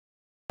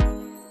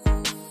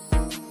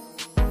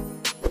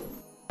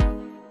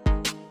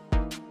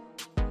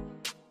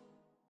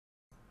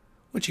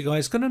What you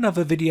guys, got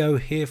another video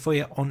here for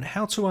you on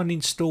how to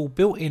uninstall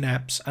built-in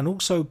apps and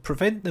also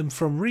prevent them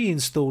from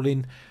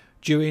reinstalling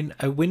during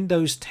a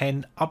Windows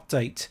 10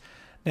 update.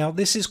 Now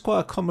this is quite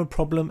a common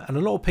problem, and a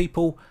lot of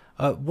people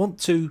want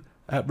to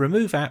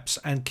remove apps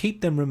and keep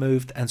them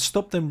removed and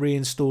stop them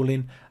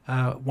reinstalling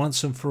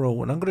once and for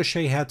all, and I'm going to show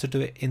you how to do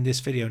it in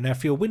this video. Now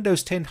if you're a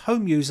Windows 10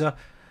 home user,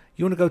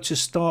 you want to go to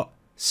Start,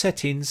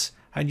 Settings,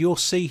 and you'll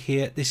see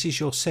here this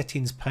is your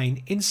settings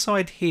pane.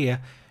 Inside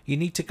here you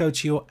need to go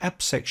to your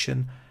app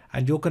section,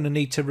 and you're going to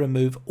need to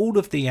remove all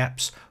of the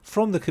apps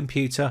from the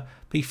computer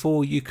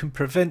before you can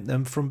prevent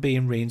them from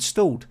being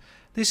reinstalled.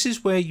 This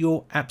is where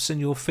your apps and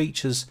your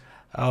features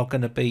are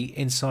going to be,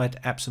 inside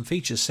apps and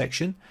features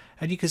section,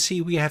 and you can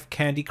see we have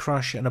Candy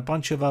Crush and a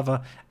bunch of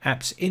other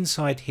apps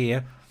inside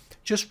here.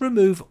 Just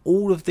remove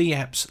all of the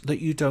apps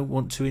that you don't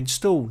want to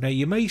install. Now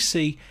you may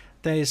see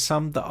there's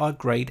some that are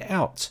grayed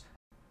out,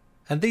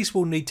 and these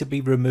will need to be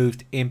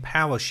removed in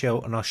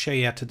PowerShell, and I'll show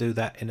you how to do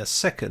that in a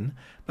second.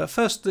 But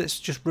first let's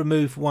just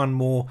remove one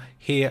more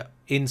here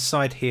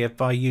inside here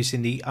by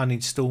using the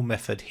uninstall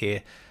method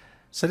here.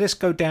 So let's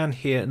go down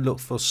here and look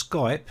for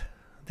Skype.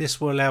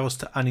 This will allow us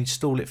to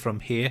uninstall it from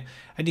here,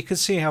 and you can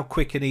see how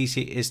quick and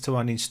easy it is to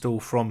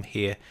uninstall from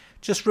here.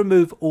 Just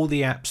remove all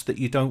the apps that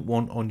you don't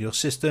want on your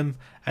system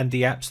and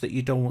the apps that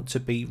you don't want to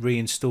be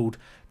reinstalled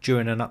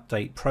during an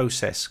update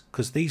process,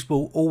 because these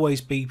will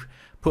always be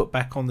put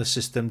back on the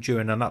system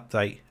during an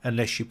update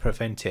unless you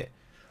prevent it.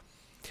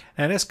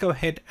 Now let's go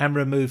ahead and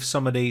remove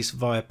some of these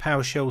via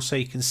PowerShell so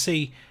you can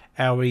see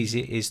how easy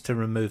it is to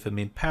remove them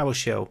in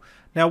PowerShell.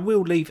 Now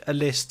we'll leave a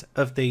list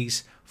of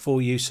these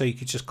for you so you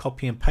can just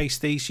copy and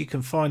paste these. You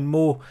can find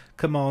more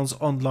commands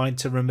online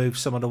to remove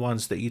some of the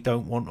ones that you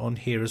don't want on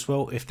here as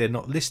well if they're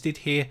not listed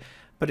here,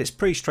 but it's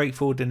pretty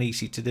straightforward and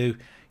easy to do.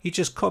 You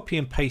just copy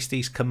and paste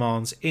these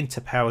commands into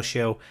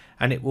PowerShell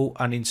and it will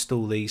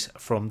uninstall these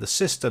from the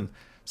system.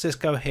 So let's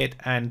go ahead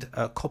and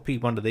copy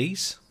one of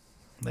these.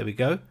 There we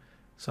go.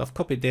 So I've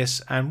copied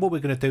this, and what we're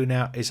going to do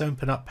now is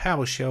open up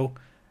PowerShell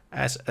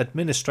as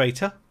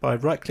administrator by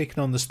right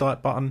clicking on the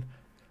start button,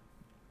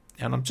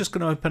 and I'm just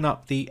going to open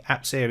up the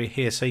apps area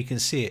here so you can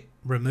see it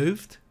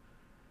removed.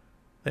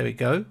 There we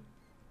go.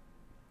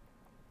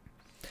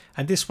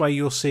 And this way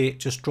you'll see it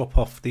just drop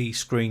off the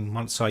screen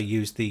once I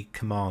use the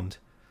command.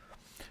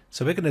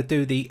 So we're going to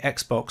do the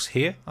Xbox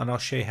here, and I'll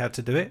show you how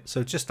to do it.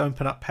 So just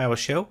open up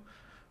PowerShell,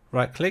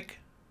 right click,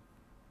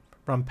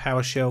 run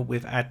PowerShell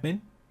with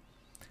admin,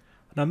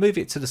 and I'll move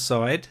it to the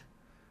side.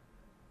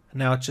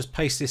 Now I'll just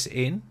paste this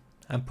in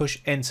and push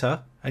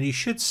enter, and you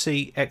should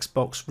see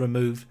Xbox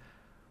remove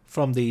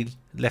from the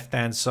left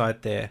hand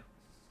side there.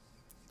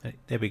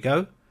 There we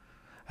go,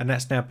 and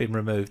that's now been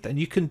removed. And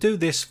you can do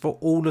this for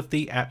all of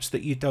the apps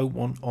that you don't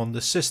want on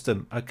the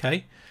system.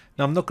 Okay,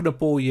 now I'm not going to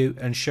bore you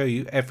and show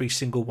you every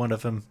single one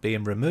of them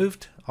being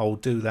removed. I'll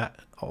do that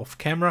off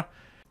camera,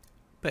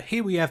 but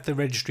here we have the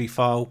registry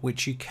file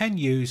which you can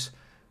use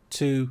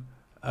to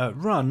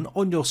run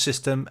on your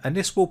system, and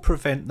this will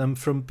prevent them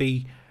from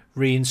being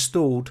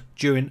reinstalled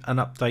during an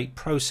update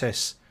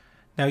process.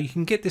 Now you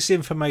can get this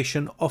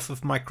information off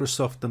of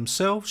Microsoft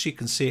themselves. You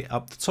can see it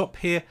up the top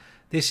here.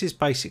 This is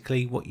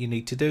basically what you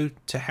need to do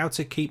to how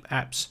to keep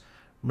apps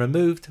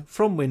removed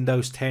from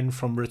Windows 10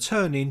 from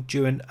returning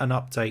during an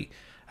update,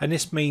 and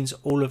this means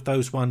all of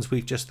those ones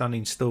we've just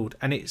uninstalled.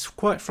 And it's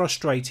quite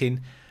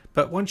frustrating,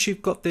 but once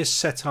you've got this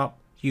set up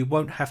you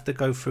won't have to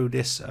go through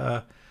this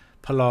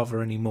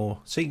palaver anymore.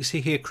 So you can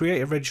see here,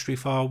 create a registry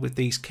file with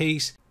these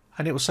keys,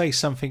 and it will say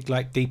something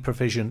like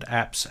deprovisioned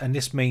apps, and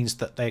this means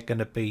that they're going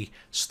to be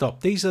stopped.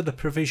 These are the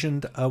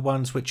provisioned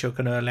ones which are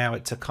going to allow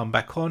it to come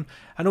back on,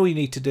 and all you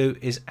need to do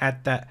is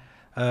add that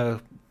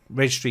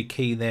registry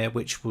key there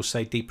which will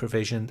say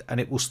deprovisioned,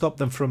 and it will stop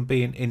them from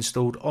being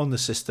installed on the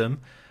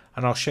system.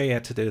 And I'll show you how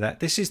to do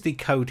that. This is the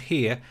code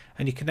here,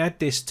 and you can add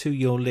this to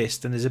your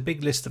list, and there's a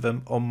big list of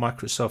them on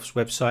Microsoft's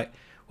website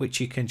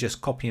which you can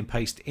just copy and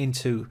paste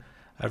into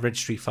a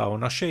registry file,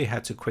 and I'll show you how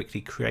to quickly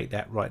create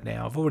that right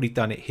now. I've already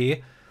done it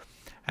here.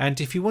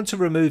 And if you want to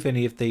remove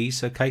any of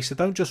these, okay, so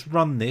don't just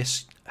run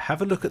this,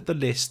 have a look at the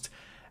list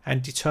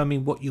and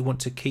determine what you want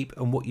to keep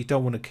and what you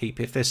don't want to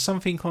keep. If there's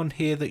something on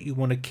here that you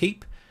want to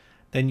keep,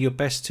 then you're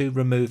best to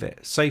remove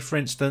it. Say for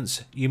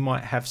instance you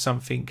might have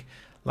something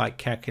like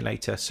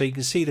calculator, so you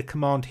can see the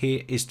command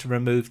here is to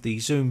remove the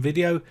Zoom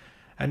video,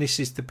 and this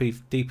is to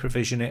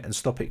deprovision it and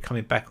stop it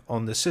coming back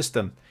on the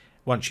system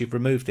once you've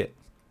removed it.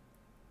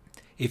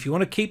 If you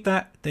want to keep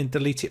that, then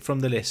delete it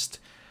from the list.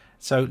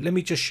 So let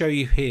me just show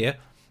you here.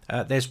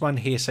 There's one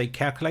here, say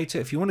calculator.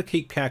 If you want to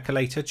keep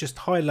calculator, just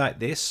highlight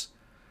this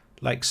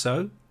like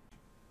so,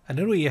 and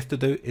then all you have to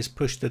do is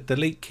push the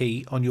delete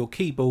key on your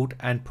keyboard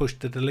and push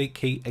the delete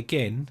key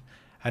again,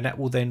 and that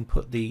will then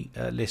put the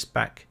list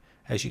back,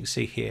 as you can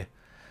see here.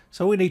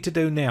 So all we need to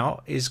do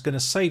now is going to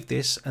save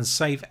this and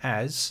save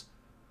as,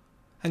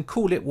 and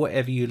call it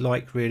whatever you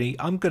like really.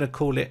 I'm going to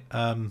call it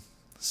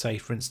say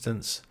for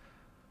instance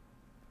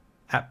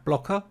app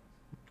blocker,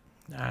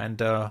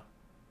 and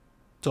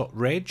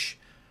 .reg,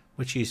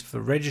 which is for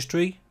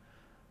registry,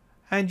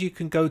 and you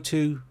can go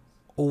to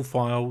all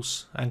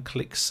files and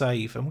click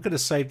save, and we're going to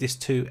save this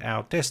to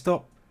our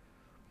desktop,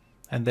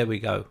 and there we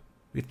go.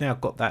 We've now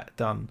got that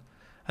done,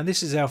 and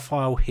this is our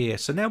file here.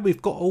 So now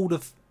we've got all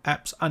the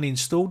apps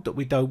uninstalled that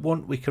we don't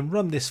want. We can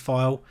run this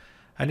file,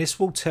 and this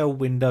will tell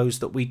Windows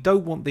that we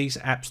don't want these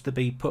apps to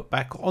be put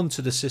back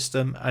onto the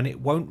system, and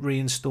it won't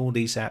reinstall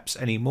these apps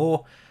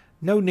anymore.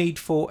 No need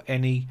for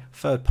any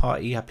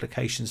third-party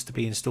applications to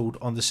be installed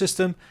on the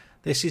system.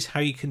 This is how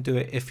you can do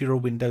it if you're a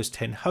Windows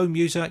 10 home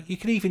user. You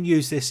can even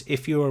use this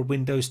if you're a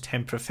Windows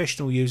 10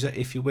 professional user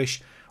if you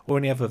wish, or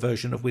any other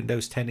version of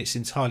Windows 10. It's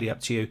entirely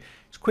up to you.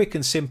 It's quick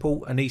and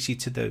simple and easy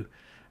to do.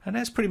 And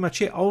that's pretty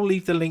much it. I'll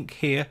leave the link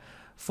here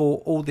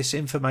for all this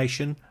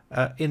information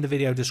in the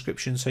video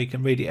description so you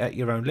can read it at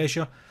your own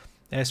leisure.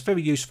 It's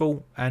very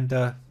useful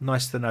and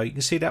nice to know. You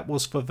can see that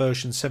was for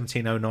version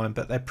 1709,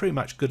 but they're pretty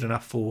much good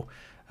enough for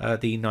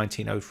the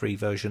 1903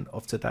 version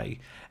of today.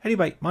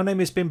 Anyway, my name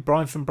has been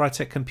Brian from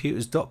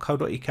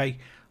briteccomputers.co.uk.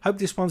 Hope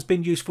this one's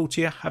been useful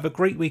to you. Have a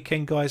great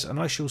weekend, guys, and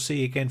I shall see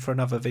you again for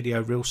another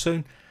video real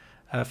soon.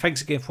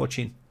 Thanks again for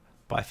watching.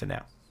 Bye for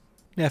now.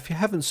 Now, if you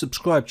haven't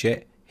subscribed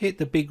yet, hit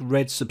the big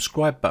red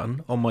subscribe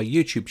button on my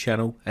YouTube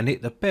channel and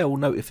hit the bell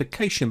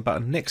notification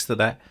button next to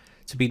that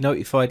to be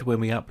notified when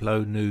we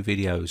upload new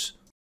videos.